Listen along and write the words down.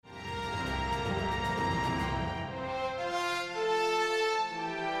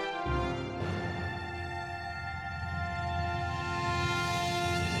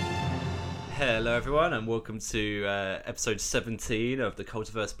Hello everyone and welcome to episode 17 of the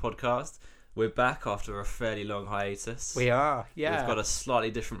Cultiverse podcast. We're back after a fairly long hiatus. We are, yeah. We've got a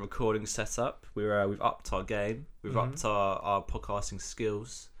slightly different recording setup. We've upped our game. We've upped our podcasting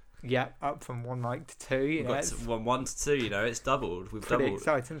skills. Yeah, up from one mic to two. We've got one to two, it's doubled. We've pretty doubled.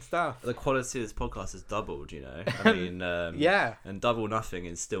 Exciting stuff. The quality of this podcast has doubled, I mean, yeah. And double nothing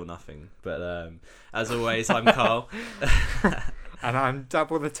is still nothing. But as always, I'm Carl. And I'm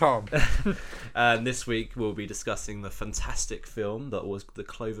double the Tom. And this week we'll be discussing the fantastic film that was the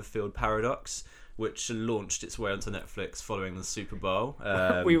Cloverfield Paradox, which launched its way onto Netflix following the Super Bowl.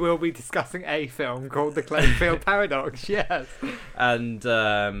 We will be discussing a film called the Cloverfield Paradox, yes. And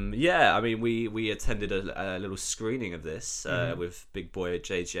we attended a little screening of this with big boy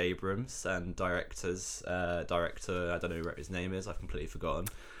J.J. Abrams and director, I don't know what his name is, I've completely forgotten.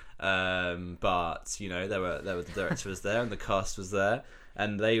 But there were the director was there and the cast was there,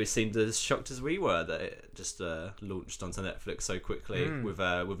 and they seemed as shocked as we were that it just launched onto Netflix so quickly with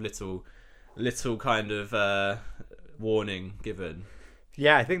little kind of warning given.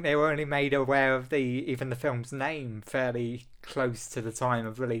 Yeah, I think they were only made aware of even the film's name fairly close to the time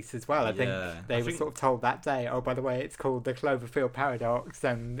of release as well. I think they were sort of told that day, oh, by the way, it's called the Cloverfield Paradox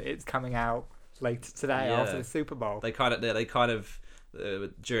and it's coming out later today after the Super Bowl. They kind of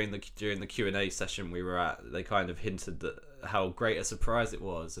during the Q&A session we were at, they kind of hinted that how great a surprise it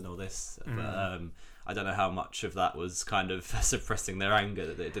was and all this, but I don't know how much of that was kind of suppressing their anger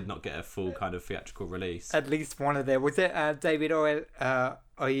that it did not get a full kind of theatrical release. At least one of them was it David Oyelowo?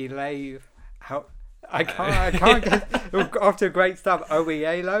 I can't get after great stuff.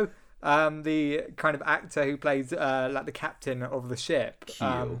 Oyelowo, the kind of actor who plays like the captain of the ship.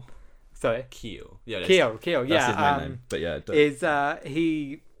 Sorry, Keel. Yeah, Keel. That's Yeah, his name. But yeah,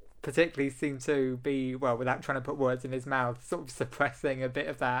 he particularly seemed to be, well, without trying to put words in his mouth, sort of suppressing a bit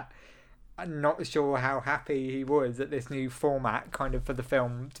of that. I'm not sure how happy he was at this new format, kind of for the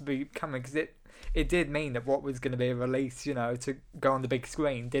film to be coming, because it did mean that what was going to be a release, to go on the big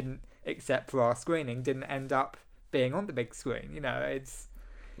screen, didn't, except for our screening, didn't end up being on the big screen. It's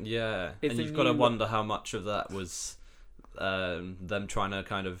and you've got to wonder how much of that was them trying to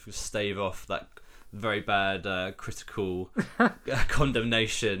kind of stave off that very bad critical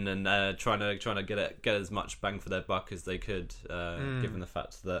condemnation and trying to get as much bang for their buck as they could, given the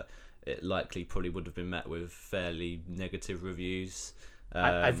fact that it likely probably would have been met with fairly negative reviews,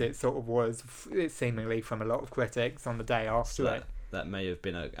 as it sort of was seemingly from a lot of critics on the day after it. That may have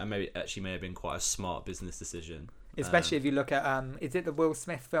been may have been quite a smart business decision, especially if you look at is it the Will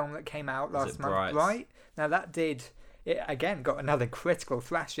Smith film that came out last month? Right now, that did. It again got another critical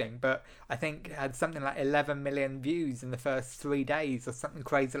thrashing, but I think it had something like 11 million views in the first 3 days or something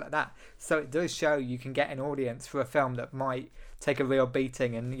crazy like that. So it does show you can get an audience for a film that might take a real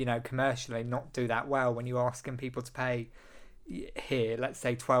beating and, commercially not do that well when you're asking people to pay here, let's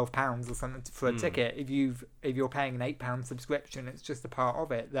say £12 or something for a ticket. If you're paying an £8 subscription, it's just a part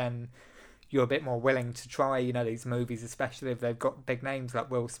of it, then you're a bit more willing to try, these movies, especially if they've got big names like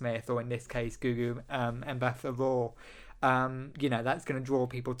Will Smith or in this case Gugu Mbatha Raw. That's going to draw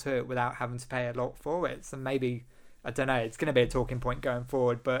people to it without having to pay a lot for it. So maybe, I don't know, it's going to be a talking point going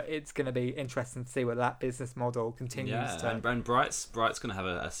forward, but it's going to be interesting to see whether that business model continues. And Bright's going to have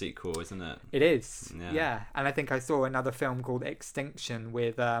a sequel, isn't it? It is, yeah. And I think I saw another film called Extinction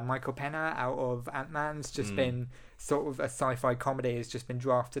with Michael Pena out of Ant-Man's just been sort of a sci-fi comedy, has just been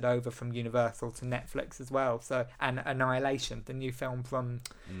drafted over from Universal to Netflix as well. So, and Annihilation, the new film from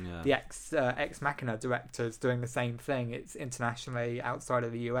the Ex Machina directors, doing the same thing. It's internationally outside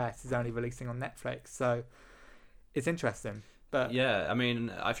of the US, is only releasing on Netflix. So it's interesting. But I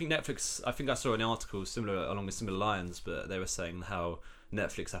mean, I think I saw an article along similar lines, but they were saying how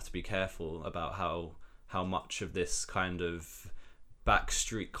Netflix have to be careful about how much of this kind of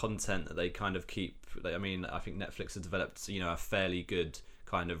backstreet content that they kind of keep. I mean, I think Netflix has developed a fairly good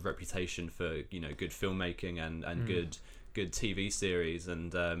kind of reputation for good filmmaking and good TV series,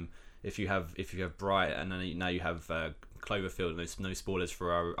 and if you have Bright and then now you have Cloverfield, no spoilers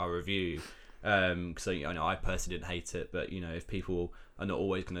for our review. So I personally didn't hate it, but if people are not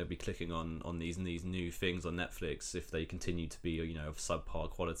always going to be clicking on these new things on Netflix, if they continue to be of subpar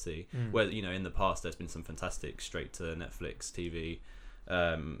quality, where in the past there's been some fantastic straight to Netflix TV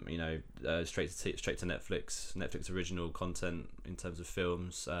straight to Netflix original content in terms of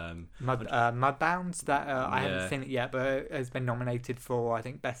films. Mudbound, that I haven't seen it yet, but has been nominated for, I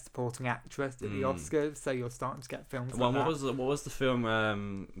think, Best Supporting Actress at the Oscars. So you're starting to get films. Well, what was the film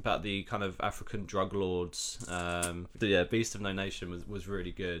about the kind of African drug lords? Beast of No Nation was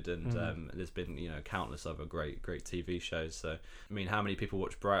really good, and there's been countless other great TV shows. So I mean, how many people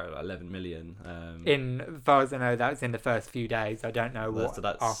watched Bright? 11 million. As far as I know, that was in the first few days. I don't know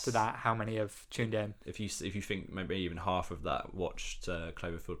after that how many have tuned in. If you think maybe even half of that watched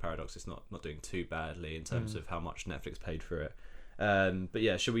Cloverfield Paradox, it's not doing too badly in terms of how much Netflix paid for it. But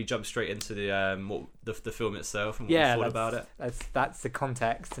yeah, should we jump straight into the film itself and what we thought about it? That's the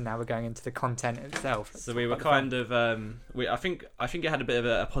context, and now we're going into the content itself. So we were kind of I think it had a bit of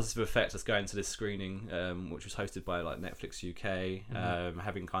a positive effect us going to this screening, which was hosted by like Netflix UK,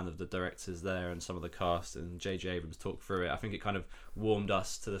 having kind of the directors there and some of the cast, and J.J. Abrams talk through it. I think it kind of warmed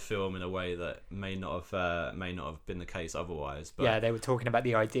us to the film in a way that may not have been the case otherwise. But they were talking about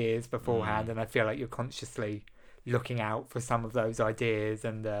the ideas beforehand, and I feel like you're consciously looking out for some of those ideas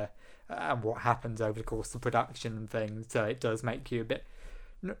and what happens over the course of production and things. So it does make you a bit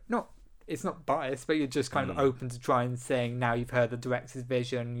it's not biased, but you're just kind of open to try and saying, now you've heard the director's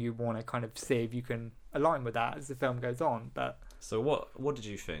vision, you want to kind of see if you can align with that as the film goes on. But so what did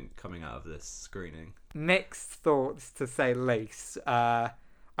you think coming out of this screening? Mixed thoughts, to say the least. I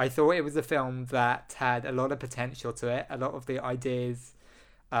thought it was a film that had a lot of potential to it. A lot of the ideas,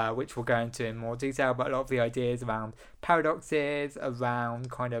 which we'll go into in more detail, but a lot of the ideas around paradoxes, around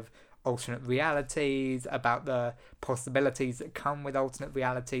kind of alternate realities, about the possibilities that come with alternate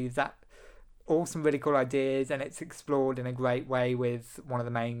realities, that all some really cool ideas, and it's explored in a great way with one of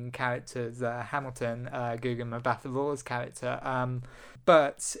the main characters, Hamilton, Gugu Mbatha-Raw's character.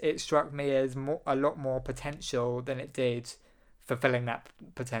 But it struck me as a lot more potential than it did fulfilling that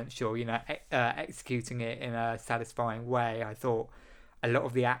potential, executing it in a satisfying way. I thought a lot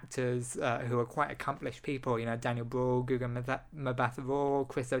of the actors who are quite accomplished people, Daniel Bruhl, Gugu Mbatha-Raw,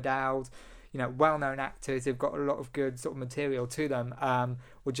 Chris O'Dowd, well-known actors who've got a lot of good sort of material to them,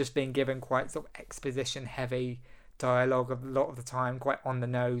 were just being given quite sort of exposition-heavy dialogue a lot of the time, quite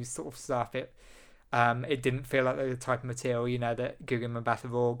on-the-nose sort of stuff. It didn't feel like the type of material, that Gugu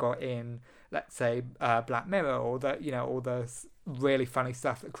Mbatha-Raw got in, let's say, Black Mirror, or that, all the really funny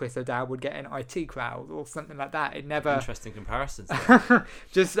stuff that Chris O'Dowd would get in IT Crowd or something like that. It never... Interesting comparisons.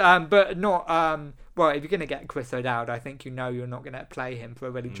 Just, but not... well, if you're going to get Chris O'Dowd, I think you're not going to play him for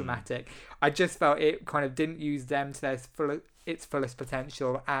a really dramatic... I just felt it kind of didn't use them to its fullest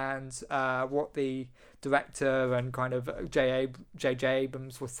potential, and what the director and kind of J.J.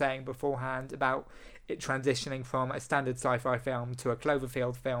 Abrams was saying beforehand about it transitioning from a standard sci-fi film to a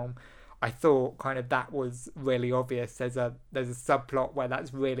Cloverfield film, I thought kind of that was really obvious. There's a subplot where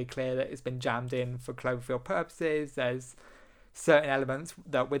that's really clear that it's been jammed in for Cloverfield purposes. There's certain elements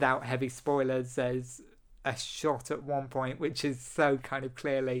that, without heavy spoilers, there's a shot at one point which is so kind of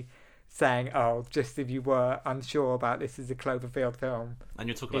clearly saying, oh, just if you were unsure about this is a Cloverfield film. And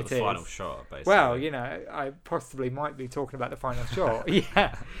you're talking about the final shot, basically. Well, I possibly might be talking about the final shot.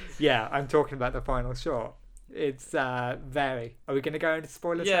 Yeah, I'm talking about the final shot. It's very... Are we going to go into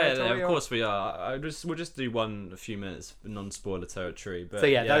spoiler territory? Yeah, of course we are. We'll just do a few minutes non-spoiler territory. But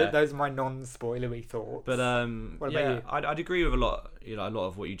so those are my non-spoilery thoughts. But what about you? I'd agree with a lot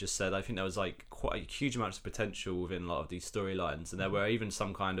of what you just said. I think there was like quite a huge amount of potential within a lot of these storylines, and there were even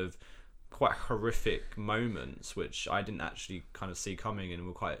some kind of quite horrific moments which I didn't actually kind of see coming, and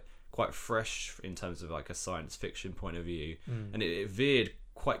were quite fresh in terms of like a science fiction point of view. And it veered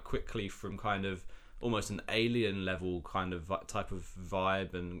quite quickly from kind of almost an alien level kind of type of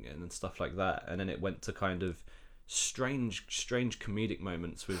vibe and stuff like that, and then it went to kind of strange comedic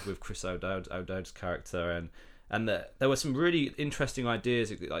moments with Chris O'Dowd's character, and there were some really interesting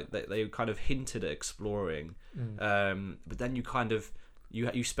ideas like they kind of hinted at exploring, but then you kind of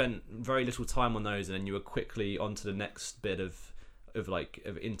you spent very little time on those, and then you were quickly onto the next bit of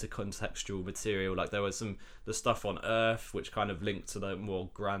intercontextual material. Like there was the stuff on Earth which kind of linked to the more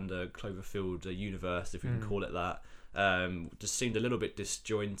grander Cloverfield universe, if you can call it that. Just seemed a little bit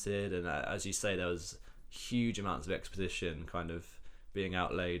disjointed, and as you say, there was huge amounts of exposition kind of being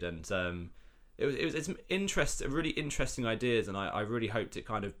outlaid, and it's really interesting ideas, and I really hoped it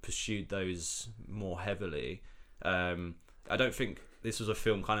kind of pursued those more heavily. I don't think this was a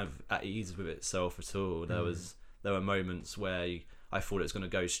film kind of at ease with itself at all. There were moments where I thought it was going to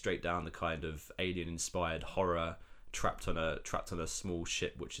go straight down the kind of alien-inspired horror, trapped on a small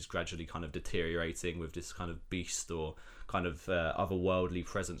ship which is gradually kind of deteriorating with this kind of beast or kind of otherworldly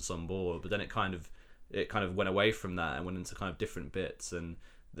presence on board. But then it kind of it kind of went away from that and went into kind of different bits, and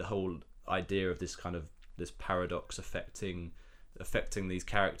the whole idea of this kind of this paradox affecting these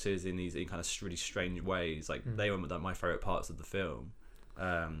characters in kind of really strange ways. Like they were my favorite parts of the film.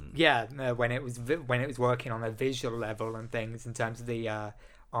 When it was working on a visual level and things in terms of the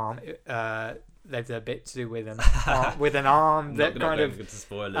arm, there's a bit to do with an arm that kind of into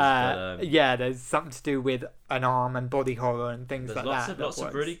spoilers, there's something to do with an arm and body horror and things like that. Lots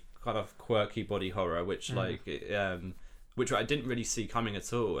of really kind of quirky body horror, which which I didn't really see coming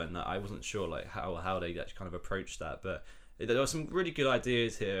at all, and I wasn't sure like how they actually kind of approached that. But there were some really good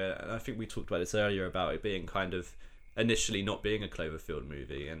ideas here, and I think we talked about this earlier about it being kind of initially not being a Cloverfield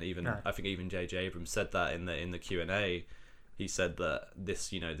movie, and I think even J.J. Abrams said that in the Q&A. He said that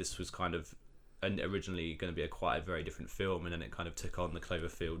this was kind of originally going to be quite a very different film, and then it kind of took on the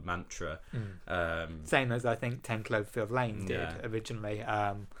Cloverfield mantra. Same as I think 10 Cloverfield Lane did originally.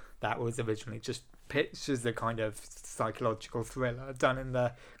 That was originally just pitched as a kind of psychological thriller done in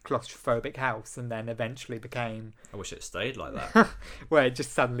the claustrophobic house, and then eventually became... I wish it stayed like that. Where it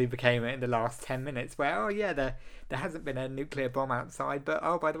just suddenly became it in the last 10 minutes, where, there hasn't been a nuclear bomb outside, but,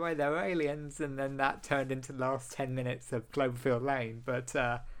 by the way, there are aliens, and then that turned into the last 10 minutes of Cloverfield Lane. But,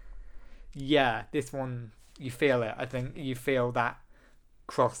 this one, you feel it. I think you feel that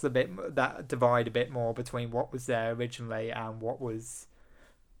that divide a bit more between what was there originally and what was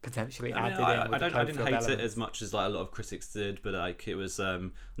potentially added in. I didn't hate it as much as like a lot of critics did, but like it was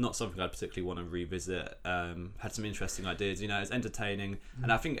not something I particularly want to revisit. Had some interesting ideas, it's entertaining,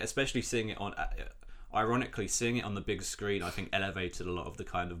 and I think especially seeing it on the big screen, I think elevated a lot of the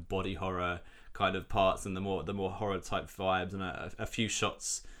kind of body horror kind of parts and the more horror type vibes, and a few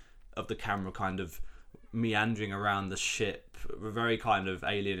shots of the camera kind of meandering around the ship were very kind of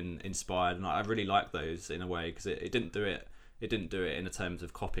alien inspired, and I really liked those in a way, because it didn't do it in terms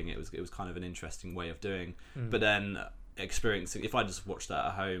of copying. It was kind of an interesting way of doing. But then experiencing, if I just watched that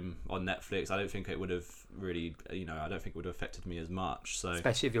at home on Netflix, I don't think it would have really, I don't think it would have affected me as much. So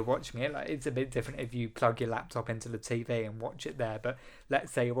especially if you're watching it, like it's a bit different if you plug your laptop into the TV and watch it there. But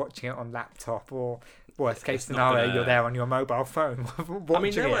let's say you're watching it on laptop, or worst case scenario, you're there on your mobile phone.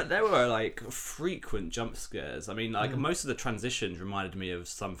 There were like frequent jump scares. I mean, like most of the transitions reminded me of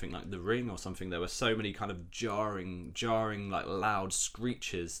something like The Ring or something. There were so many kind of jarring, like loud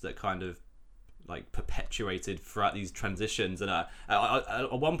screeches that kind of like perpetuated throughout these transitions. And at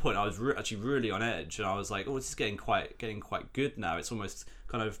one point, I was actually really on edge, and I was like, "Oh, this is getting quite good now. It's almost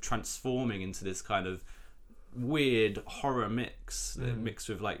kind of transforming into this kind of weird horror mixed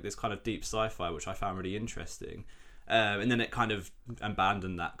with like this kind of deep sci-fi, which I found really interesting." And then it kind of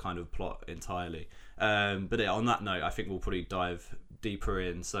abandoned that kind of plot entirely. But on that note, I think we'll probably dive deeper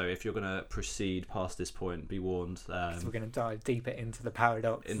in. So if you're going to proceed past this point, be warned. We're going to dive deeper into the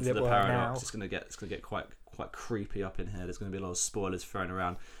paradox. Now. It's going to get quite creepy up in here. There's going to be a lot of spoilers thrown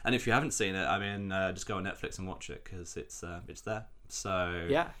around. And if you haven't seen it, I mean, just go on Netflix and watch it, because it's there. So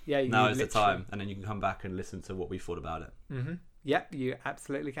now is the time, and then you can come back and listen to what we thought about it. Mm-hmm. Yep, you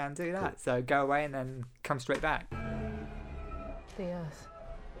absolutely can do that. Cool. So go away and then come straight back. The Earth,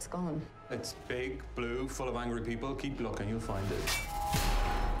 it's gone. It's big, blue, full of angry people. Keep looking, you'll find it.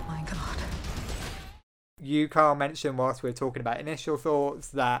 My God. You, Carl, mentioned whilst we were talking about initial thoughts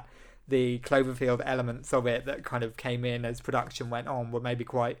that the Cloverfield elements of it that kind of came in as production went on were maybe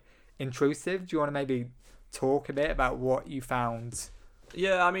quite intrusive. Do you want to maybe talk a bit about what you found?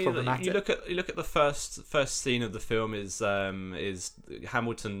 Yeah, I mean, you look at the first scene of the film is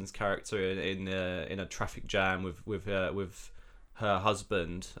Hamilton's character in a traffic jam with her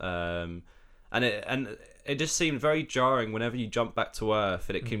husband, and it just seemed very jarring whenever you jump back to Earth,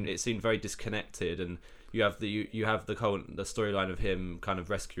 and it seemed very disconnected. And you have the storyline of him kind of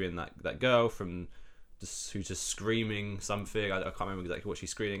rescuing that girl from who's just screaming something. I can't remember exactly what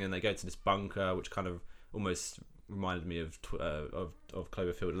she's screaming, and they go to this bunker, which kind of almost reminded me of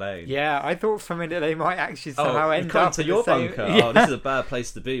Cloverfield Lane. Yeah, I thought for a minute they might actually somehow end up to your bunker. Yeah. Oh, this is a bad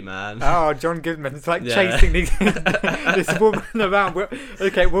place to be, man. Oh, John Goodman's chasing this woman around. We'll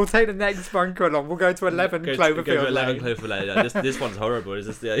take the next bunker along. We'll go to 11 Cloverfield Lane. Cloverfield Lane. This one's horrible. He's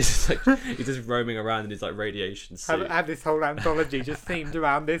just roaming around in his radiation suit. Have this whole anthology just themed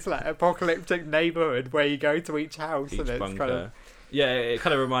around this apocalyptic neighbourhood where you go to each house, and it's bunker. Kind of... Yeah, it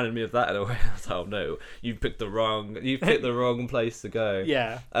kind of reminded me of that in a way. I was like, oh no, you picked the wrong place to go.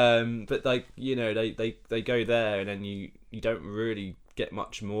 Yeah. But they go there, and then you don't really get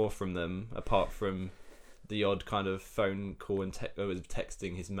much more from them apart from the odd kind of phone call and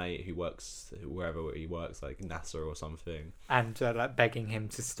texting his mate who works wherever he works, like NASA or something, and begging him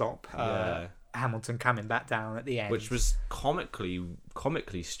to stop. Hamilton coming back down at the end, which was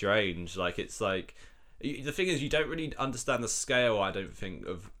comically strange. Like it's like the thing is, you don't really understand the scale, I don't think,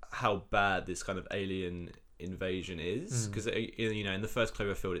 of how bad this kind of alien invasion is, because in the first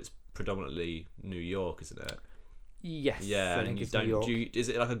Cloverfield it's predominantly New York, isn't it? Yes. Yeah, and you don't. Is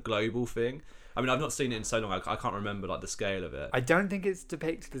it like a global thing? I mean, I've not seen it in so long. I can't remember like the scale of it. I don't think it's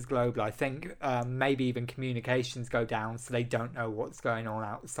depicted as global. I think maybe even communications go down, so they don't know what's going on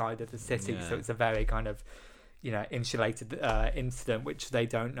outside of the city. Yeah. So it's a very kind of, insulated incident, which they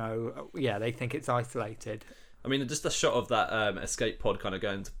don't know. Yeah, they think it's isolated. I mean, just the shot of that escape pod kind of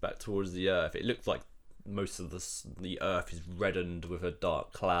going back towards the Earth. It looked like most of the Earth is reddened with a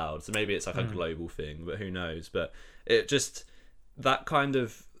dark cloud. So maybe it's like a global thing, but who knows? But it just that kind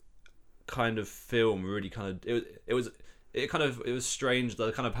of film really it was strange,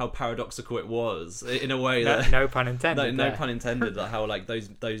 the kind of how paradoxical it was in a way that no pun intended. No pun intended. That how like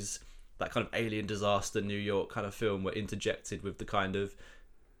those that kind of alien disaster New York kind of film were interjected with the kind of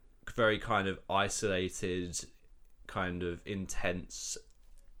very kind of isolated, kind of intense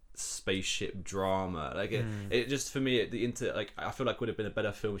spaceship drama. Like it just, for me, I feel like would have been a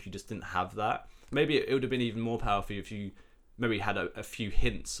better film if you just didn't have that. Maybe it would have been even more powerful if you maybe had a few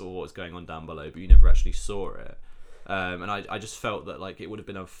hints of what was going on down below, but you never actually saw it. And I just felt that like it would have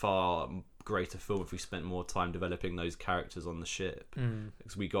been a far greater film if we spent more time developing those characters on the ship,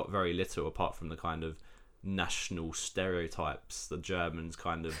 because we got very little apart from the kind of national stereotypes. The Germans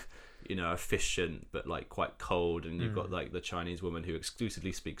kind of efficient but like quite cold, and you've got like the Chinese woman who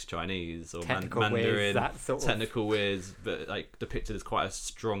exclusively speaks Chinese or Mandarin, technical whiz, but like depicted as quite a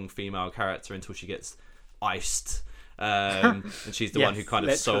strong female character until she gets iced. And she's the one who kind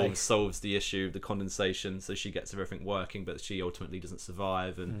of solves the issue of the condensation, so she gets everything working, but she ultimately doesn't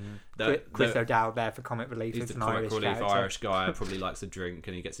survive. And Chris O'Dowd there for comic relief. He's the comic relief Irish guy, probably likes a drink,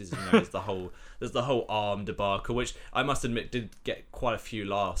 and he gets his there's the whole arm debacle, which I must admit did get quite a few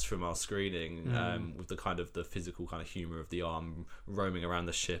laughs from our screening, with the kind of the physical kind of humour of the arm roaming around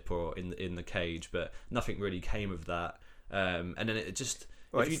the ship or in the cage, but nothing really came of that. And then it just.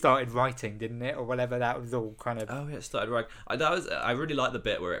 Well, it started writing, didn't it, or whatever? That was all kind of. Oh yeah, it started writing. I really liked the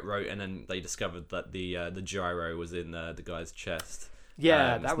bit where it wrote, and then they discovered that the gyro was in the guy's chest.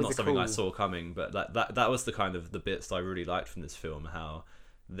 Yeah, that was not something I saw coming, but that was the kind of the bits I really liked from this film. How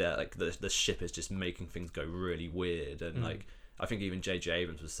the ship is just making things go really weird, and like I think even J.J.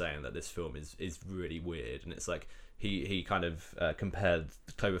 Abrams was saying that this film is really weird, and it's like he kind of compared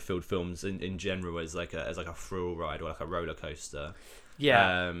the Cloverfield films in general as like a thrill ride or like a roller coaster.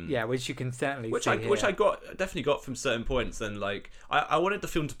 Yeah, which you can certainly which see I definitely got from certain points. And like I wanted the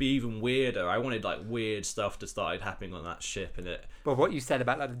film to be even weirder. I wanted like weird stuff to start happening on that ship, and it. But what you said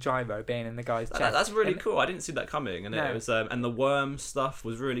about like the gyro being in the guy's chest, that's really cool. I didn't see that coming, and it was and the worm stuff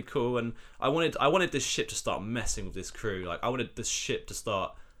was really cool. And I wanted this ship to start messing with this crew. Like I wanted this ship to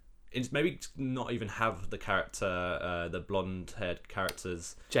start. Maybe not even have the character, the blonde-haired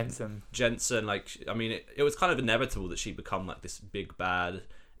characters. Jensen. Like, I mean, it was kind of inevitable that she'd become like this big bad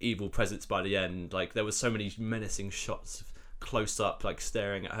evil presence by the end. Like there was so many menacing shots close up, like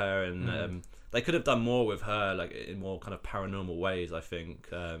staring at her, and they could have done more with her, like in more kind of paranormal ways, I think.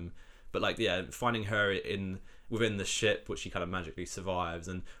 But like, yeah, finding her within the ship, which she kind of magically survives,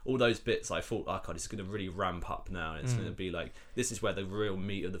 and all those bits, I thought, oh god, it's going to really ramp up now. And it's going to be like, this is where the real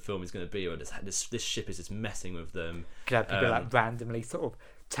meat of the film is going to be, where this ship is just messing with them. Could have people like randomly sort of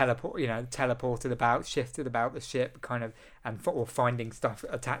teleported about, shifted about the ship, kind of, or finding stuff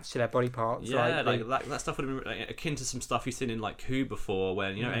attached to their body parts. Yeah, like that stuff would have been akin to some stuff you've seen in like Who before,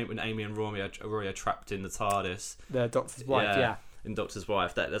 when when Amy and Rory are trapped in the TARDIS, the Doctor's wife. Yeah. In Doctor's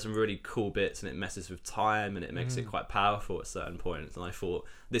Wife, there's some really cool bits, and it messes with time, and it makes it quite powerful at certain points. And I thought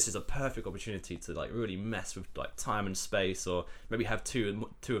this is a perfect opportunity to like really mess with like time and space, or maybe have two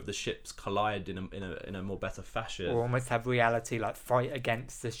of the ships collide in a more better fashion, or almost have reality like fight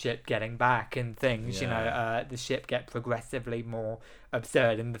against the ship getting back and things. The ship get progressively more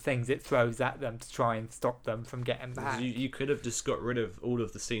absurd in the things it throws at them to try and stop them from getting back. You could have just got rid of all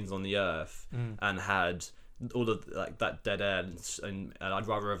of the scenes on the Earth and had all of like that dead end, and I'd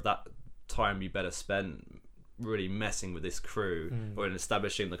rather have that time be better spent really messing with this crew or in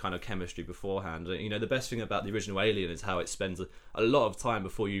establishing the kind of chemistry beforehand. The best thing about the original Alien is how it spends a lot of time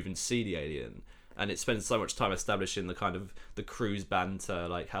before you even see the alien, and it spends so much time establishing the kind of the crew's banter,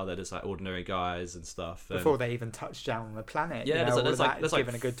 like how they're just like ordinary guys and stuff before they even touch down on the planet. Yeah, there's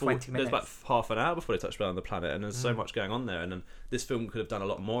given a good 20 minutes. There's about half an hour before they touch down on the planet, and there's so much going on there, and then this film could have done a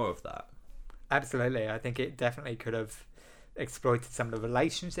lot more of that. Absolutely, I think it definitely could have exploited some of the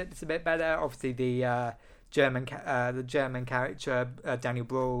relationships a bit better. Obviously, the German character Daniel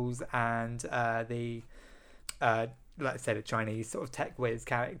Bruhl, and like I said, the Chinese sort of tech whiz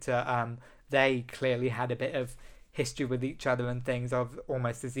character. they clearly had a bit of history with each other and things, of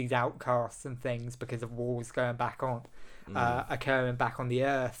almost as these outcasts and things because of wars going back on, occurring back on the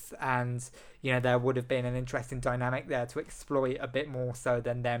Earth. And, you know, there would have been an interesting dynamic there to exploit a bit more so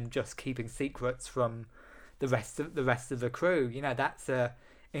than them just keeping secrets from the rest of the crew. You know, that's a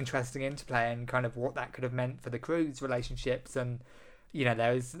interesting interplay and kind of what that could have meant for the crew's relationships. And, you know,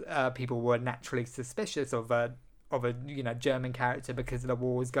 there's people were naturally suspicious of a you know, German character because of the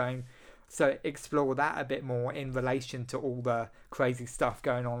wars going. So explore that a bit more in relation to all the crazy stuff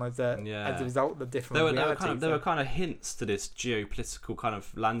going on as a result of the different realities. There were kind of hints to this geopolitical kind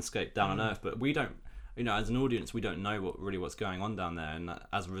of landscape down on Earth, but we don't, you know, as an audience, we don't know what's going on down there, and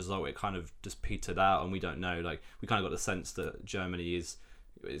as a result, it kind of just petered out, and we don't know. Like, we kind of got the sense that Germany is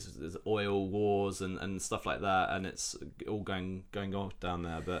oil wars and stuff like that, and it's all going on down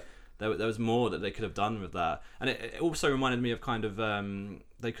there, but. There was more that they could have done with that, and it also reminded me of kind of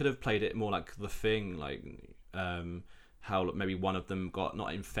they could have played it more like The Thing, like how maybe one of them got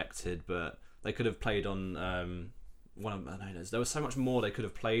not infected, but they could have played on one of, I don't know, there was so much more they could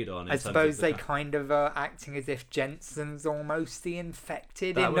have played on. I suppose they kind of are acting as if Jensen's almost the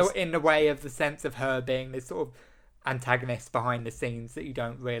infected in the way of the sense of her being this sort of antagonist behind the scenes that you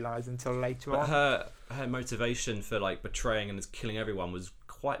don't realise until later on. Her motivation for like betraying and killing everyone was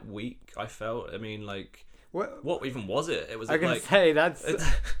quite weak, I felt. I mean, like, what even was it? It was. I can say that's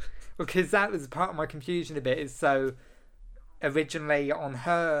because that was part of my confusion a bit. Is so originally on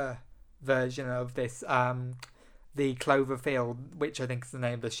her version of this, the Cloverfield, which I think is the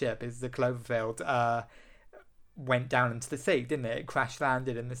name of the ship, is the Cloverfield. Went down into the sea, didn't it? It crash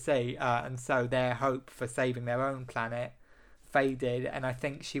landed in the sea, and so their hope for saving their own planet faded. And I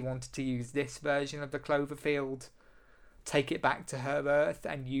think she wanted to use this version of the Cloverfield, take it back to her Earth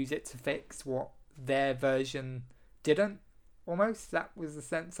and use it to fix what their version didn't. Almost, that was the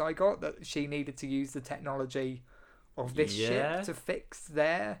sense I got, that she needed to use the technology of this ship to fix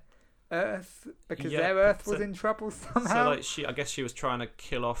their Earth because their Earth was in trouble somehow. So, like, I guess she was trying to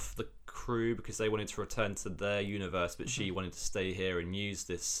kill off the crew because they wanted to return to their universe, but she wanted to stay here and use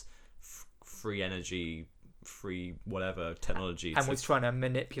this free energy, free whatever technology, and was trying to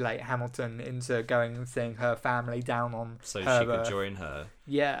manipulate Hamilton into going and seeing her family down on so her she could join her.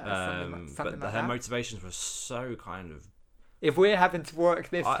 Something like her that. motivations were so kind of. If we're having to work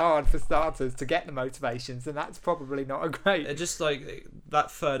this hard for starters to get the motivations, then that's probably not a great. It just like that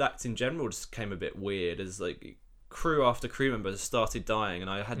third act in general just came a bit weird, as like crew after crew members started dying,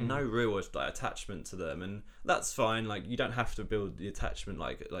 and I had no real attachment to them, and that's fine. Like, you don't have to build the attachment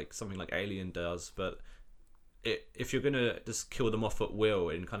like something like Alien does, but if you're gonna just kill them off at will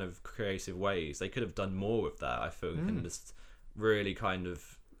in kind of creative ways, they could have done more with that, I think, and just really kind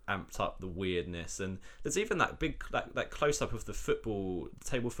of amped up the weirdness. And there's even that big that close up of the football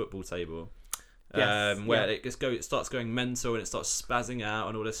table, where it starts going mental and it starts spazzing out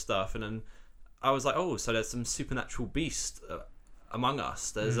and all this stuff, and then I was like, oh, so there's some supernatural beast among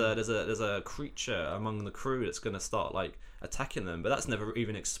us. There's a creature among the crew that's going to start like attacking them, but that's never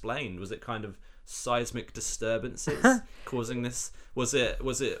even explained. Was it kind of seismic disturbances causing this? Was it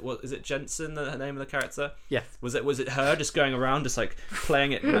Jensen, the name of the character? Yes. Was it her just going around just like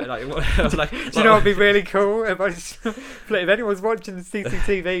playing it like do you know what'd be really cool if anyone's watching the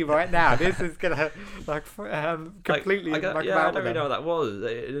CCTV right now, this is gonna completely I don't really know what that was.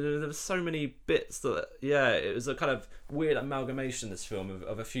 There was so many bits that it was a kind of weird amalgamation, this film,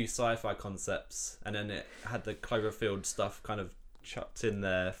 of a few sci-fi concepts, and then it had the Cloverfield stuff kind of chucked in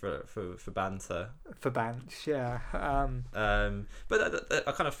there for banter. For banter, yeah. But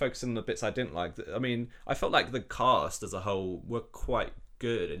I kind of focused on the bits I didn't like. I mean, I felt like the cast as a whole were quite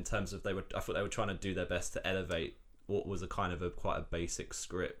good in terms of I thought they were trying to do their best to elevate what was quite a basic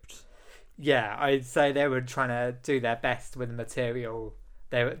script. Yeah, I'd say they were trying to do their best with the material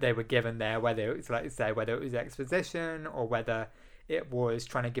they were given there, whether it was whether it was exposition or whether it was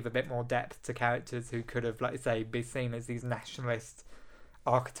trying to give a bit more depth to characters who could have, be seen as these nationalist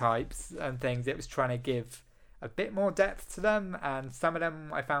archetypes and things. It was trying to give a bit more depth to them, and some of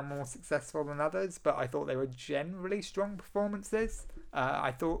them I found more successful than others, but I thought they were generally strong performances.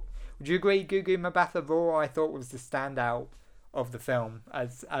 Would you agree Gugu Mbatha Raw, I thought, was the standout of the film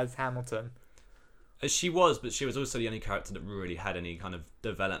as Hamilton? She was, but she was also the only character that really had any kind of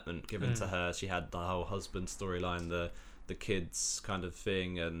development given to her. She had the whole husband storyline, the kids kind of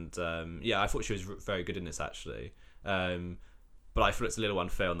thing, and I thought she was very good in this, actually, but I thought it's a little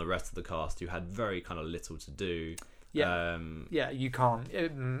unfair on the rest of the cast who had very kind of little to do. You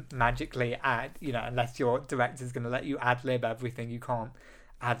can't magically add, unless your director's going to let you ad-lib everything, you can't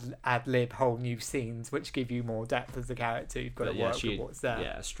ad lib whole new scenes which give you more depth as a character. You've got to work with what's there.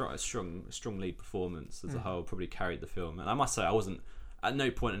 Yeah, a strong lead performance as a whole probably carried the film. And I must say, I wasn't at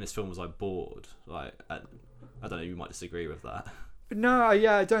no point in this film was I bored. Like, I don't know, you might disagree with that. No,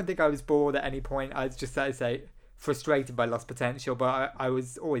 yeah, I don't think I was bored at any point. I was just, I say, frustrated by lost potential, but I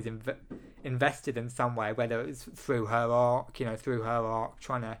was always invested in some way, whether it was through her arc,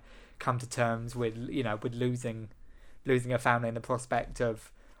 trying to come to terms with, with losing her family and the prospect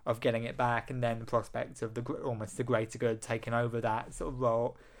of getting it back, and then the prospect of almost the greater good taking over that sort of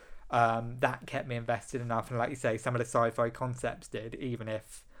role. That kept me invested enough, and like you say, some of the sci-fi concepts did, even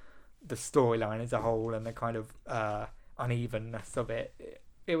if the storyline as a whole and the kind of unevenness of it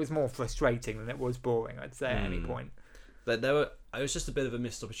was more frustrating than it was boring, I'd say, at any point. But it was just a bit of a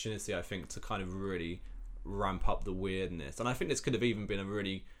missed opportunity, I think, to kind of really ramp up the weirdness, and I think this could have even been a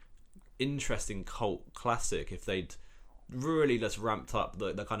really interesting cult classic if they'd really just ramped up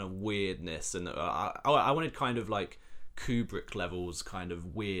the kind of weirdness. And I wanted kind of like Kubrick levels kind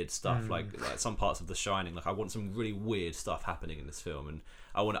of weird stuff, like some parts of The Shining. Like, I want some really weird stuff happening in this film, and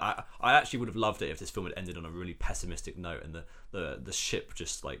I actually would have loved it if this film had ended on a really pessimistic note and the ship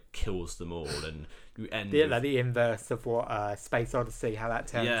just like kills them all, and you end like the inverse of what Space Odyssey, how that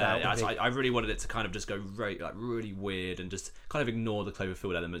turns out. I really wanted it to kind of just go really weird and just kind of ignore the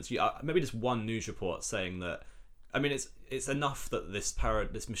Cloverfield elements. Maybe just one news report saying that, I mean, it's enough that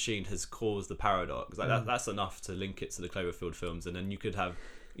this machine has caused the paradox. Like that's enough to link it to the Cloverfield films, and then you could have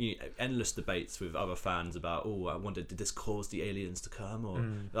endless debates with other fans about, I wonder, did this cause the aliens to come, or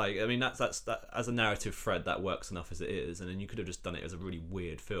like, I mean, that's that as a narrative thread that works enough as it is, and then you could have just done it as a really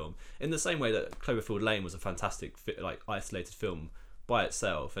weird film, in the same way that Cloverfield Lane was a fantastic like isolated film by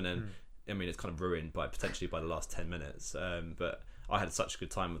itself, and then I mean, it's kind of ruined potentially by the last 10 minutes. But I had such a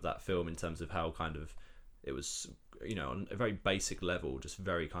good time with that film in terms of how kind of it was, on a very basic level, just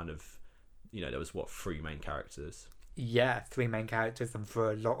very kind of, there was 3 main characters. Yeah, 3 main characters, and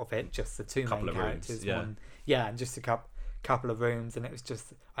for a lot of it, just the 2 main characters. Rooms, and just a couple of rooms, and it was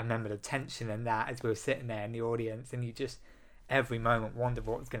just, I remember the tension in that as we were sitting there in the audience, and you just every moment wondered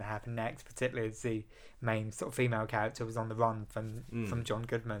what was going to happen next, particularly as the main sort of female character was on the run from John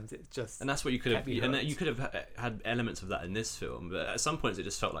Goodman's. It's just, and that's what you could have, and you could have had elements of that in this film, but at some points it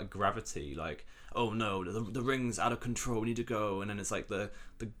just felt like Gravity, like, oh no, the ring's out of control, we need to go, and then it's like the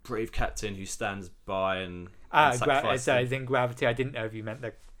brave captain who stands by and sacrifices. So in Gravity, I didn't know if you meant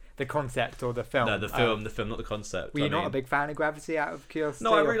the concept or the film. No, the film, not the concept. Were you not a big fan of Gravity out of curiosity?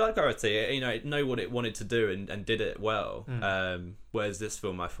 No, I really like Gravity. It know what it wanted to do and did it well. Whereas this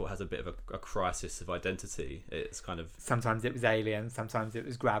film, I thought, has a bit of a crisis of identity. It's kind of, sometimes it was Alien, sometimes it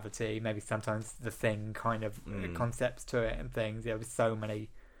was Gravity, maybe sometimes the Thing kind of concepts to it and things. There was so many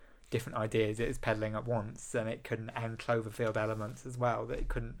different ideas it was peddling at once, and Cloverfield elements as well, that it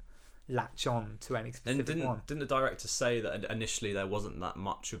couldn't latch on to any specific one. Didn't the director say that initially there wasn't that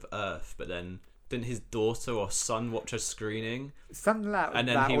much of Earth, but then didn't his daughter or son watch a screening? Something like and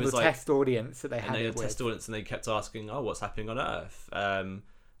then that, he was like, test audience that they had. And they had a test audience, and they kept asking, what's happening on Earth? And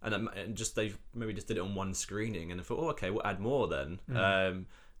they maybe just did it on one screening, and I thought, okay, we'll add more then.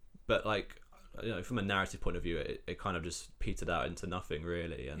 But like, from a narrative point of view, it kind of just petered out into nothing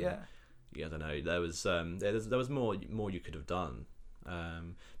really. And I don't know. There was more you could have done.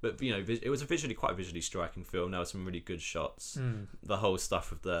 But it was quite a visually striking film. There were some really good shots. The whole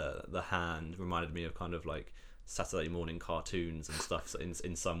stuff with the hand reminded me of kind of like Saturday morning cartoons and stuff. So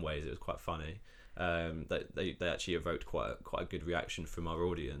in some ways, it was quite funny. They actually evoked quite a good reaction from our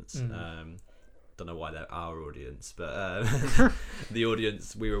audience. Don't know why they're our audience, but the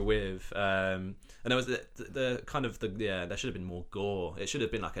audience we were with, and there was the kind of there should have been more gore. It should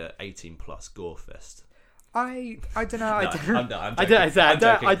have been like a 18+ gore fest. I don't know. I'm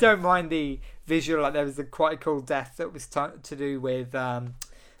I don't mind the visual. Like, there was quite a cool death that was to do with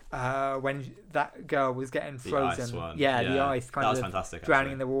when that girl was getting frozen. The ice one. The ice kind that was of fantastic,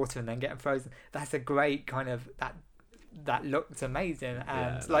 drowning in the water and then getting frozen. That's a great kind of that looked amazing.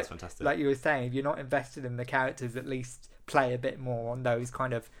 And like fantastic. Like you were saying, if you're not invested in the characters, at least play a bit more on those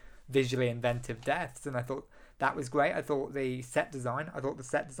kind of visually inventive deaths. And I thought that was great. I thought the set design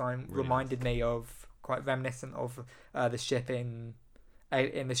really reminded me of, quite reminiscent of the ship in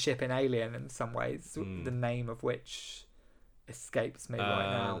Alien in some ways, the name of which escapes me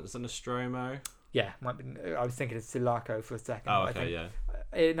right now. Is it Nostromo? Yeah, might be. I was thinking of Sulaco for a second. Oh, okay,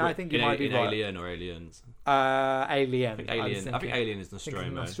 I think you might be right. Alien or Aliens? Alien. I think Alien is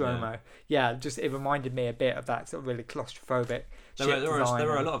Nostromo. Yeah, just it reminded me a bit of that sort of really claustrophobic. There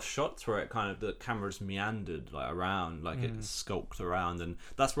were a lot of shots where it kind of the cameras meandered like around, like it skulked around, and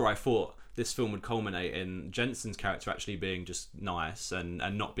that's where I thought this film would culminate in Jensen's character actually being just nice and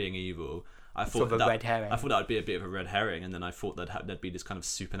not being evil. I thought sort of a red herring. I thought that would be a bit of a red herring, and then I thought there'd be this kind of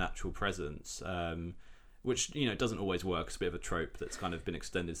supernatural presence, which doesn't always work. It's a bit of a trope that's kind of been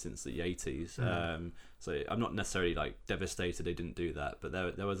extended since the 80s. So I'm not necessarily like devastated they didn't do that, but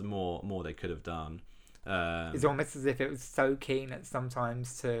there was more they could have done. It's almost as if it was so keen at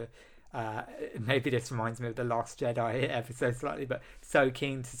sometimes to. Maybe this reminds me of the Last Jedi ever so slightly, but so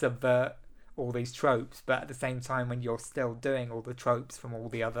keen to subvert all these tropes, but at the same time when you're still doing all the tropes from all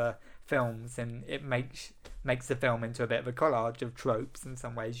the other films, and it makes the film into a bit of a collage of tropes. In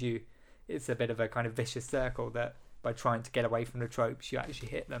some ways it's a bit of a kind of vicious circle that by trying to get away from the tropes you actually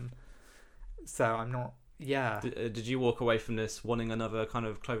hit them. So I'm not Did you walk away from this wanting another kind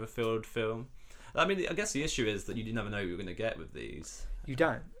of Cloverfield film? I mean, I guess the issue is that you never know what you're going to get with these. You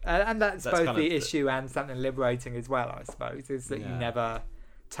don't, and that's both the issue and something liberating as well, I suppose, is that you never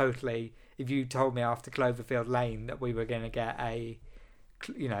totally. If you told me after Cloverfield Lane that we were going to get a,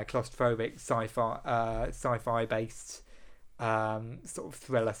 claustrophobic sci-fi based sort of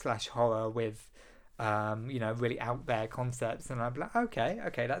thriller / horror with, really out there concepts, and I'd be like, okay,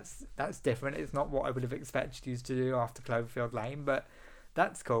 that's different. It's not what I would have expected you to do after Cloverfield Lane, but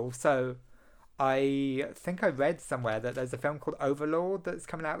that's cool. So I think I read somewhere that there's a film called Overlord that's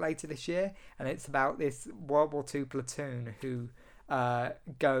coming out later this year, and it's about this World War II platoon who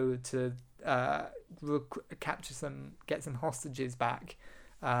go to get some hostages back,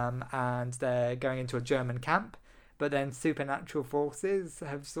 and they're going into a German camp, but then supernatural forces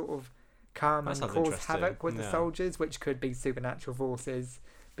have sort of come and caused havoc with the soldiers, which could be supernatural forces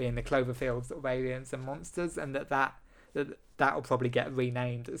being the Cloverfield sort of aliens and monsters, and that'll probably get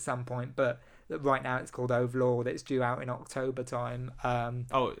renamed at some point, but right now it's called Overlord. It's due out in October time.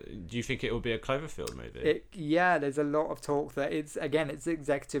 Do you think it will be a Cloverfield movie? There's a lot of talk that it's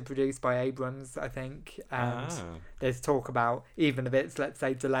executive produced by Abrams, I think, and there's talk about, even if it's, let's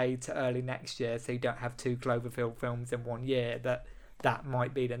say, delayed to early next year, so you don't have 2 Cloverfield films in 1 year, that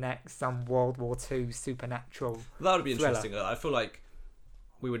might be the next, some World War II supernatural That would be thriller. Interesting. I feel like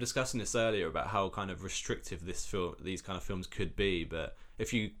we were discussing this earlier about how kind of restrictive these kind of films could be, but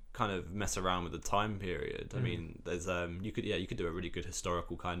if you kind of mess around with the time period, I mean, there's you could do a really good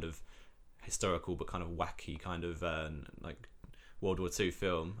historical but kind of wacky kind of like World War II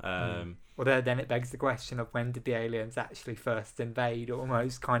film. Well, then it begs the question of when did the aliens actually first invade?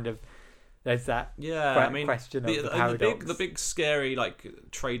 Almost kind of. There's that question of the paradox. The big scary like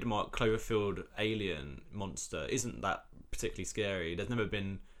trademark Cloverfield alien monster isn't that particularly scary. There's never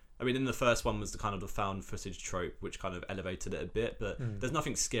been. I mean, in the first one was the kind of the found footage trope, which kind of elevated it a bit, but there's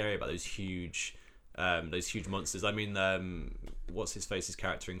nothing scary about those huge monsters. I mean, what's his face's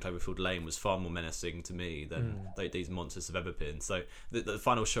character in Cloverfield Lane was far more menacing to me than these monsters have ever been. So the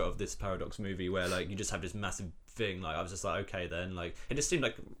final shot of this Paradox movie, where like you just have this massive thing, like I was just like, okay, then like it just seemed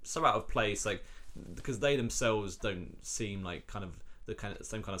like so out of place, like because they themselves don't seem like kind of the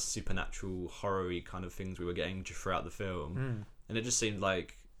same kind of supernatural horror-y kind of things we were getting throughout the film, and it just seemed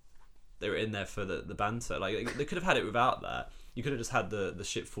like they were in there for the banter. Like they could have had it without that. You could have just had the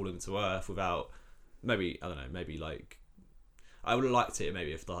ship falling to Earth without. Maybe I don't know. Maybe like I would have liked it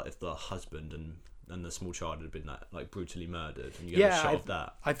maybe if the husband and the small child had been like brutally murdered, and you get a shot of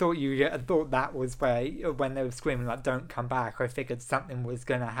that. I thought that was where when they were screaming like "Don't come back," I figured something was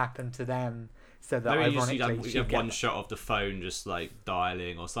going to happen to them. So that maybe ironically you have one shot of the phone just like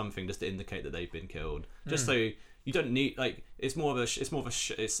dialing or something just to indicate that they've been killed, just so. You don't need like it's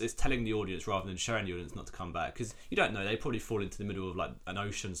telling the audience rather than showing the audience not to come back, because you don't know, they probably fall into the middle of like an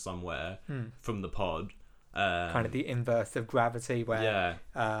ocean somewhere from the pod, kind of the inverse of Gravity, where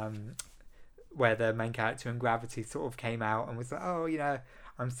where the main character in Gravity sort of came out and was like, oh,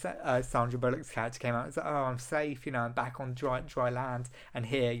 Sandra Bullock's character came out and said, oh, I'm safe, I'm back on dry land. And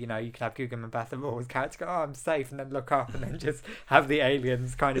here, you could have Gugu Mbatha-Raw's character go, oh, I'm safe, and then look up and then just have the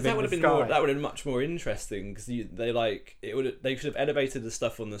aliens kind of in the sky. That would have been much more interesting, because they should have elevated the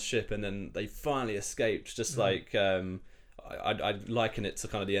stuff on the ship and then they finally escaped. Just like I'd liken it to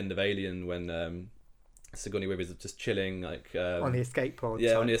kind of the end of Alien when Sigourney Weaver's just chilling like on the escape pod.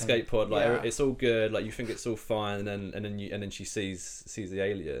 Yeah, on the escape pod. Like it's all good. Like you think it's all fine, and then she sees the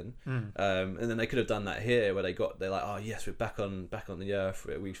alien. And then they could have done that here, where they're like, oh yes, we're back on the Earth.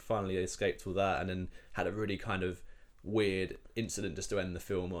 We finally escaped all that, and then had a really kind of weird incident just to end the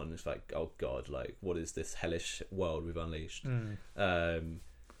film on. It's like, oh god, like what is this hellish world we've unleashed?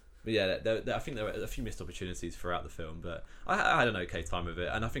 But yeah, I think there were a few missed opportunities throughout the film, but I had an okay time with it,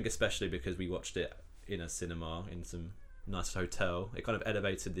 and I think especially because we watched it in a cinema in some nice hotel, it kind of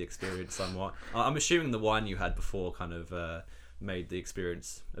elevated the experience somewhat. I'm assuming the wine you had before kind of made the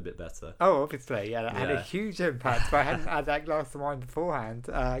experience a bit better. Oh, obviously, yeah, that had a huge impact. If I hadn't had that glass of wine beforehand,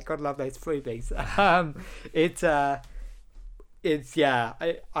 God love those freebies.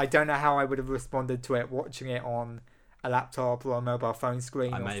 I don't know how I would have responded to it watching it on a laptop or a mobile phone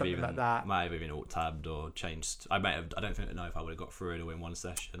screen or something like that. Might have even alt-tabbed or changed. I don't know if I would have got through it all in one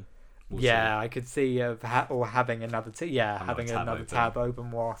session. We'll see. I could see having another tab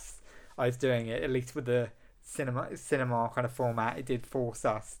open whilst I was doing it. At least with the cinema kind of format, it did force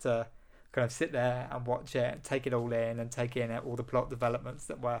us to kind of sit there and watch it and take it all in and take in all the plot developments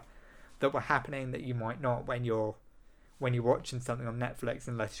that were happening that you might not when you're watching something on Netflix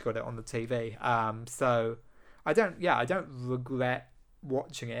unless you got it on the TV. So I don't regret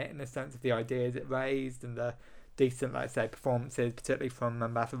watching it in the sense of the ideas it raised and the decent, like I say, performances, particularly from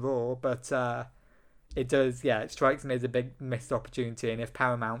Mbatha-Raw, but it strikes me as a big missed opportunity. And if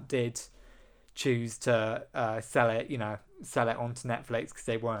Paramount did choose to sell it onto Netflix because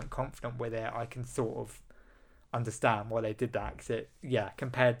they weren't confident with it, I can sort of understand why they did that, because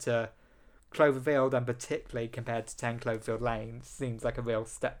compared to Cloverfield and particularly compared to 10 Cloverfield Lane, seems like a real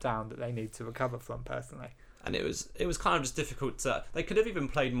step down that they need to recover from, personally. And it was kind of just difficult to. They could have even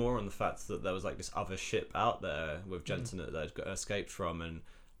played more on the fact that there was like this other ship out there with Jensen that they'd got escaped from, and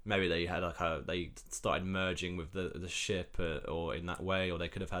maybe they had they started merging with the ship or in that way, or they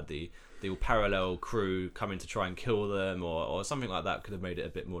could have had the parallel crew coming to try and kill them, or something like that. Could have made it a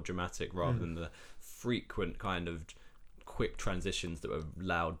bit more dramatic rather than the frequent kind of quick transitions that were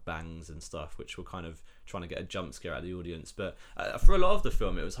loud bangs and stuff, which were kind of trying to get a jump scare out of the audience. But for a lot of the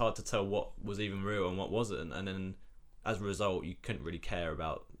film, it was hard to tell what was even real and what wasn't, and then as a result, you couldn't really care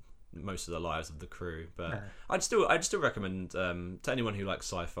about most of the lives of the crew. But no. I'd still recommend to anyone who likes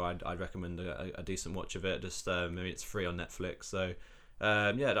sci-fi, I'd recommend a decent watch of it. Just maybe it's free on Netflix, so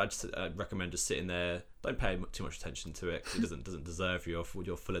I'd recommend just sitting there. Don't pay too much attention to it, 'cause it doesn't deserve your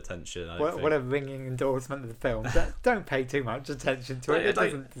full attention. What a ringing endorsement of the film. Don't pay too much attention to it. It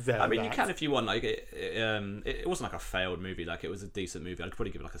doesn't deserve. I mean, that. You can if you want. Like it wasn't like a failed movie. Like it was a decent movie. I'd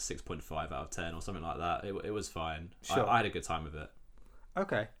probably give it like a 6.5 out of 10 or something like that. It was fine. Sure. I had a good time with it.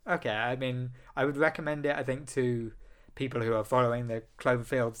 Okay. I mean, I would recommend it, I think, to people who are following the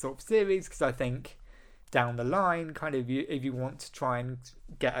Cloverfield sort of series, because I think down the line, kind of, if you want to try and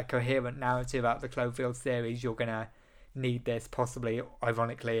get a coherent narrative out of the Cloverfield series, you're going to need this, possibly,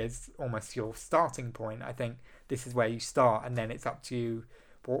 ironically, as almost your starting point. I think this is where you start, and then it's up to you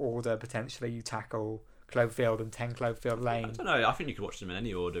what order potentially you tackle Cloverfield and 10 Cloverfield Lane. I don't know. I think you could watch them in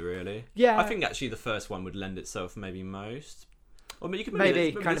any order, really. Yeah. I think actually the first one would lend itself maybe most. Or you could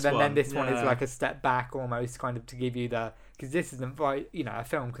maybe kind of, and then this one is like a step back almost, kind of to give you the, because this isn't right. A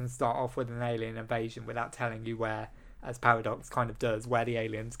film can start off with an alien invasion without telling you where, as Paradox kind of does, where the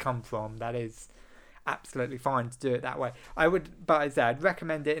aliens come from. That is absolutely fine to do it that way. I'd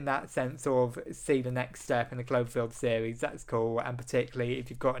recommend it in that sense of see the next step in the Cloverfield series. That's cool, and particularly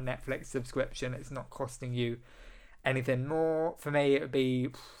if you've got a Netflix subscription, it's not costing you anything more. For me, it would be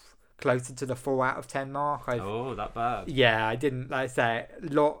closer to the 4 out of 10 mark. That bad? Yeah, I didn't, like I say,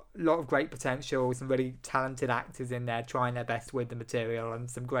 lot of great potential, some really talented actors in there trying their best with the material, and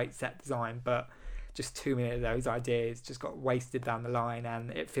some great set design, but just too many of those ideas just got wasted down the line,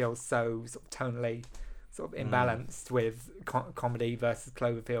 and it feels so sort of tonally sort of imbalanced with comedy versus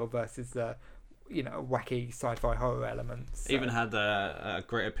Cloverfield versus the wacky sci-fi horror elements. Even had a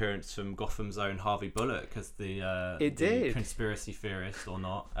great appearance from Gotham's own Harvey Bullock as the conspiracy theorist or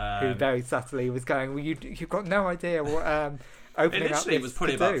not, who very subtly was going, well, you've got no idea what opening it literally up was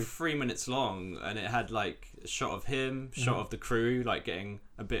probably about 3 minutes long, and it had like a shot of him, shot of the crew like getting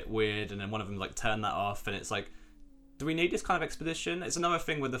a bit weird, and then one of them like turned that off, and it's like, do we need this kind of exposition? It's another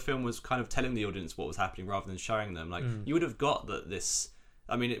thing where the film was kind of telling the audience what was happening rather than showing them. Like you would have got that this,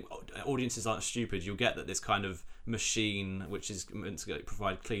 I mean, audiences aren't stupid. You'll get that this kind of machine, which is meant to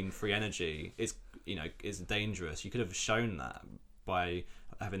provide clean, free energy, is dangerous. You could have shown that by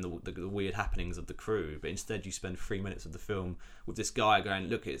having the weird happenings of the crew, but instead you spend 3 minutes of the film with this guy going,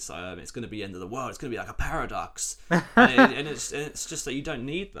 "Look, it's going to be the end of the world. It's going to be like a paradox," and it's just that you don't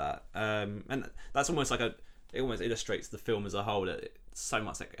need that. And that's almost like it almost illustrates the film as a whole, that so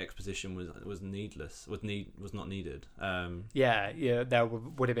much exposition was needless, was not needed. There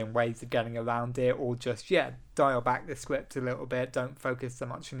would have been ways of getting around it, or just dial back the script a little bit, don't focus so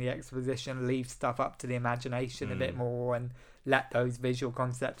much on the exposition, leave stuff up to the imagination a bit more, and let those visual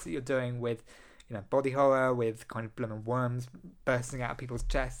concepts that you're doing with body horror with kind of blooming worms bursting out of people's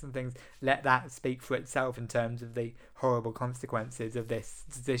chests and things. Let that speak for itself in terms of the horrible consequences of this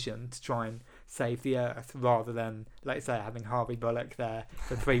decision to try and save the Earth, rather than, like I say, having Harvey Bullock there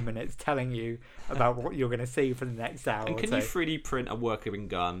for 3 minutes telling you about what you're going to see for the next hour. And can you 3D print a working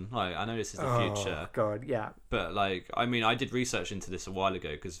gun? Like, I know this is the future. Oh God, yeah. But I did research into this a while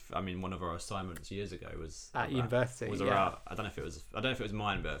ago because one of our assignments years ago was at university. Around, I don't know if it was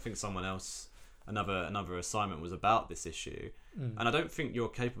mine, but I think someone else, another assignment was about this issue. And I don't think you're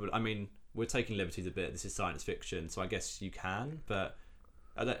capable. We're taking liberties a bit. This is science fiction, so I guess you can, but.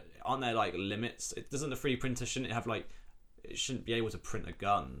 Aren't there limits? Doesn't the 3D printer it shouldn't be able to print a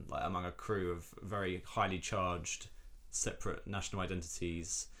gun among a crew of very highly charged separate national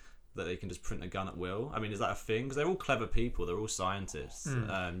identities that they can just print a gun at will? Is that a thing? Because they're all clever people, they're all scientists.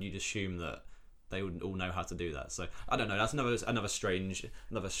 You'd assume that they would all know how to do that. So I don't know. That's another strange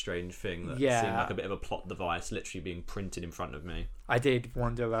thing that seemed like a bit of a plot device, literally being printed in front of me. I did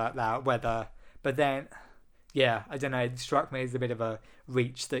wonder about that, but then. Yeah, I don't know. It struck me as a bit of a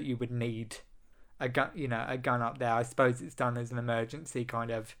reach that you would need a gun up there. I suppose it's done as an emergency kind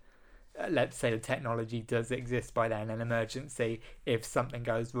of. Let's say the technology does exist by then, an emergency if something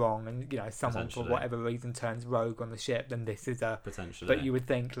goes wrong and someone for whatever reason turns rogue on the ship. Then this is a potentially. But you would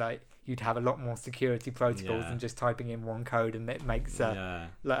think you'd have a lot more security protocols than just typing in one code, and it makes going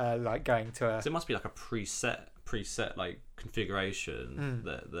to a. So it must be like a preset configuration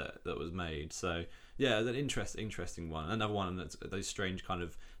that was made. So. Yeah, an interesting one. Another one that's those strange kind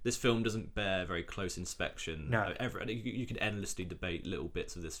of. This film doesn't bear very close inspection. No, you could endlessly debate little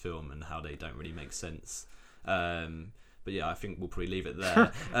bits of this film and how they don't really make sense. But yeah, I think we'll probably leave it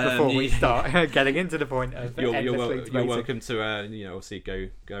there before we start getting into the point of. You're welcome to obviously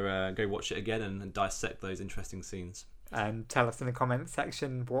go watch it again and dissect those interesting scenes. And tell us in the comments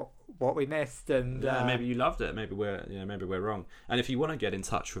section what we missed, and maybe you loved it. Maybe we're wrong. And if you want to get in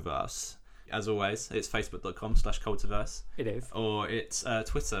touch with us. As always, it's facebook.com/Cultiverse. It is. Or it's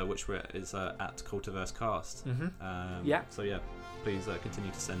Twitter, which is at CultiverseCast. So yeah, please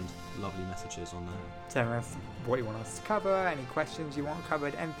continue to send lovely messages on there. Tell us what you want us to cover, any questions you want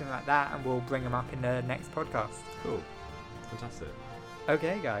covered, anything like that, and we'll bring them up in the next podcast. Cool. Fantastic.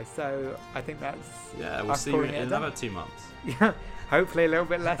 Okay, guys, so I think that's... Yeah, we'll see you in another 2 months. Yeah, hopefully a little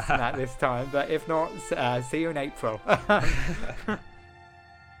bit less than that this time, but if not, see you in April.